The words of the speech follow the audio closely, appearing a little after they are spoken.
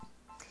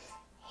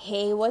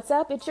Hey, what's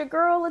up? It's your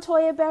girl,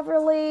 Latoya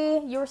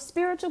Beverly, your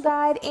spiritual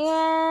guide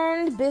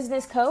and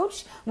business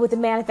coach with the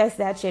Manifest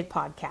That Shit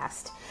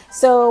podcast.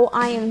 So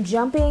I am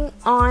jumping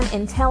on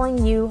and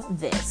telling you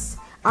this.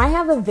 I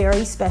have a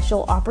very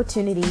special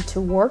opportunity to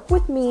work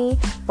with me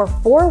for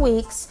 4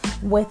 weeks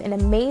with an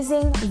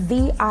amazing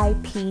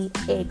VIP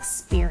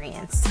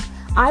experience.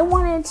 I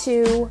wanted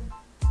to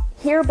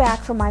hear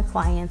back from my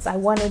clients. I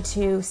wanted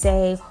to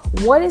say,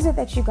 what is it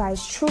that you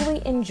guys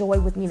truly enjoy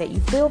with me that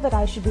you feel that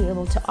I should be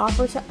able to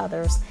offer to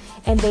others?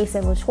 And they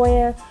said,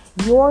 Latoya,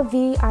 your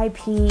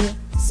VIP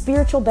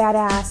spiritual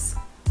badass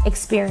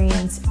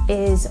experience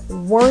is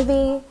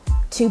worthy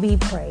to be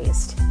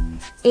praised.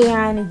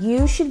 And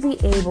you should be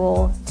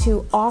able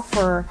to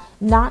offer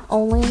not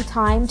only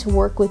time to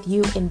work with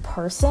you in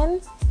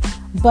person,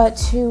 but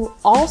to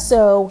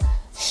also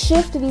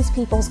shift these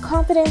people's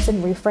confidence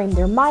and reframe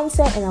their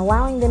mindset and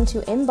allowing them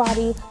to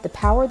embody the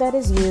power that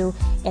is you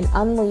and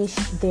unleash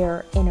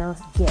their inner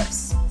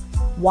gifts.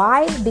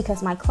 Why?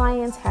 Because my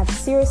clients have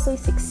seriously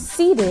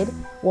succeeded,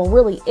 well,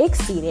 really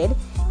exceeded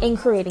in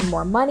creating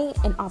more money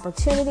and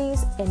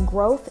opportunities and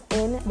growth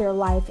in their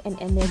life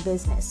and in their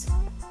business.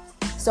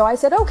 So I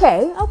said,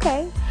 okay.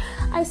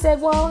 I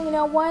said, well, you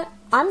know what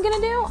I'm going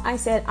to do? I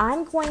said,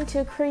 I'm going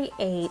to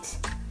create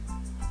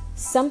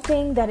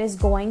something that is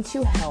going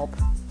to help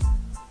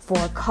for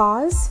a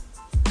cause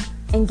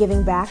and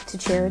giving back to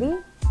charity,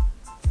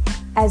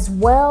 as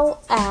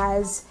well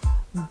as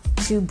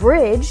to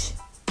bridge,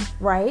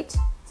 right,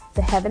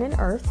 the heaven and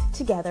earth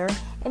together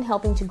and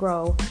helping to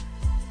grow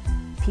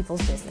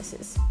people's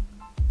businesses.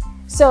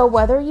 So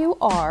whether you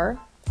are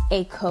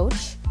a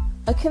coach,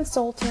 a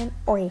consultant,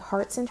 or a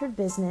heart-centered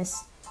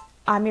business,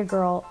 I'm your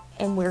girl,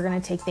 and we're going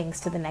to take things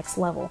to the next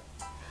level.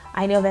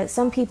 I know that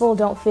some people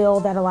don't feel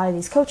that a lot of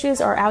these coaches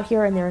are out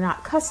here and they're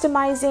not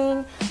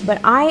customizing,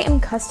 but I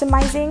am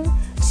customizing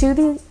to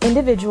the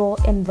individual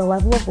and the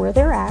level of where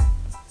they're at.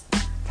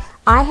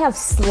 I have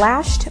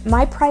slashed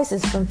my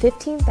prices from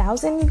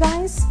 $15,000, you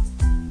guys.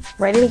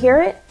 Ready to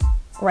hear it?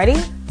 Ready?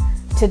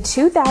 To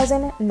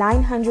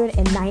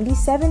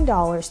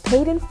 $2,997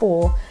 paid in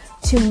full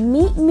to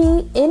meet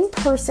me in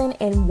person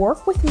and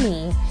work with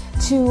me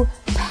to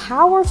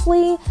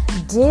powerfully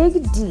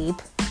dig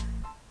deep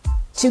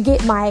to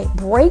get my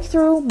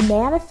breakthrough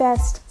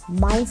manifest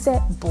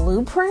mindset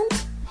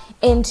blueprint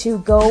and to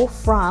go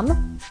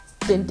from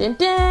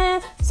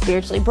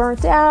spiritually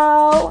burnt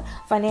out,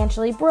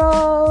 financially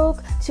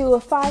broke, to a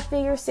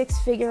 5-figure,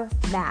 6-figure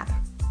map.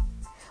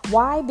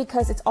 Why?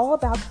 Because it's all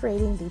about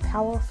creating the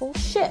powerful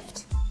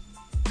shift.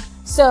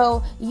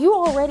 So you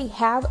already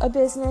have a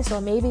business, or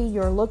maybe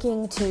you're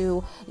looking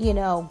to,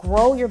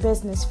 grow your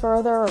business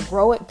further or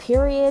grow it,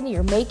 period.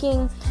 You're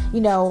making,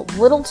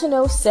 little to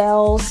no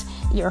sales.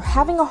 You're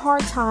having a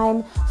hard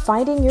time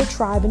finding your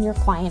tribe and your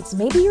clients.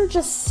 Maybe you're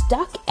just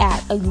stuck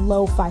at a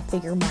low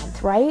 5-figure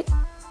month, right?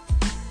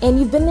 And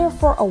you've been there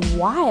for a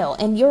while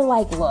and you're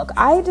like, look,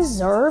 I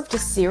deserve to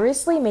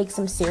seriously make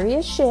some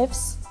serious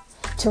shifts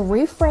to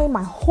reframe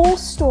my whole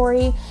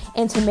story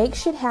and to make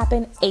shit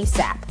happen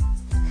ASAP.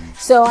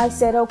 So I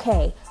said,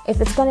 okay,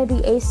 if it's going to be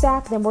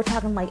ASAP, then we're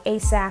talking like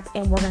ASAP,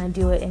 and we're going to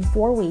do it in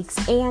 4 weeks,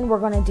 and we're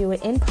going to do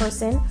it in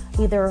person,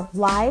 either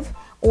live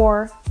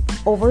or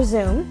over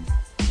Zoom.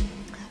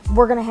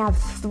 We're going to have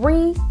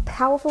 3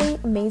 powerfully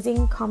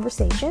amazing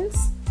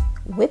conversations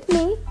with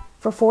me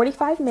for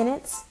 45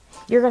 minutes.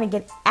 You're going to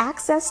get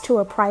access to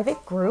a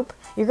private group.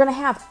 You're going to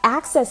have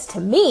access to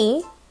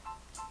me,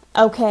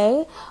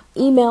 okay,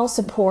 email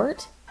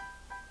support,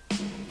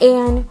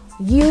 and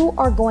you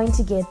are going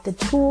to get the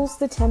tools,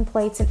 the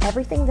templates, and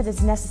everything that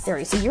is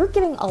necessary. So you're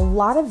getting a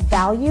lot of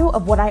value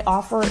of what I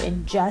offer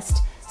in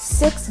just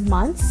 6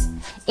 months,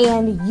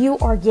 and you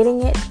are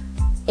getting it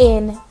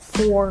in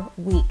 4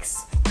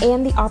 weeks.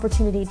 And the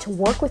opportunity to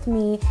work with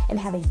me and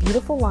have a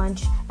beautiful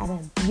lunch at a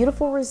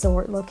beautiful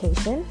resort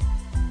location.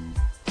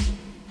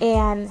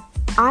 And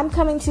I'm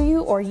coming to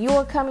you, or you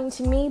are coming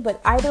to me,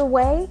 but either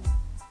way,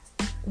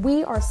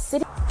 we are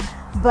sitting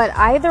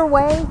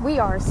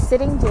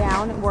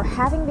down. We're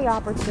having the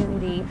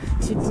opportunity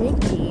to dig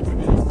deep,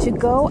 to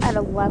go at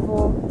a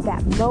level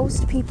that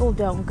most people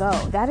don't go.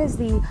 That is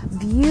the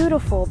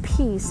beautiful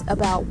piece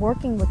about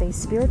working with a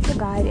spiritual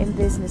guide and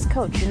business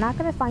coach. You're not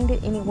going to find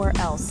it anywhere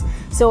else.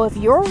 So if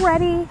you're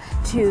ready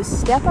to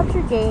step up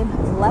your game,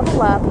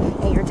 level up,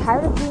 and you're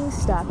tired of being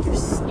stuck,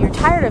 you're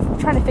tired of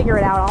trying to figure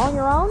it out all on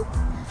your own,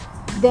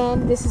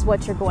 then this is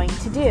what you're going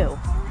to do.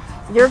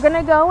 You're going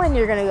to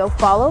go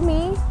follow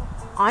me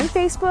on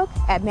Facebook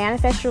at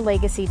Manifest Your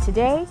Legacy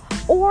Today,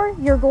 or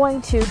you're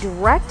going to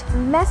direct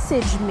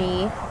message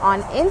me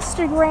on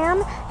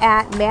Instagram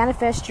at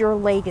Manifest Your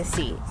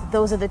Legacy.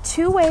 Those are the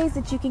 2 ways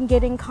that you can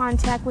get in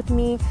contact with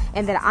me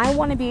and that I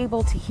want to be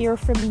able to hear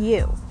from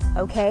you,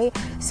 okay?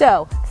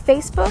 So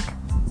Facebook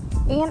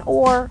and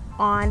or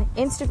on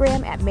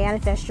Instagram at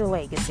Manifest Your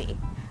Legacy.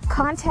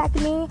 Contact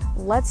me,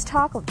 let's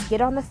talk, let's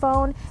get on the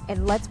phone,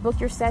 and let's book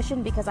your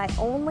session because I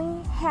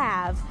only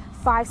have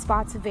 5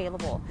 spots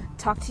available.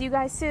 Talk to you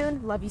guys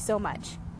soon. Love you so much.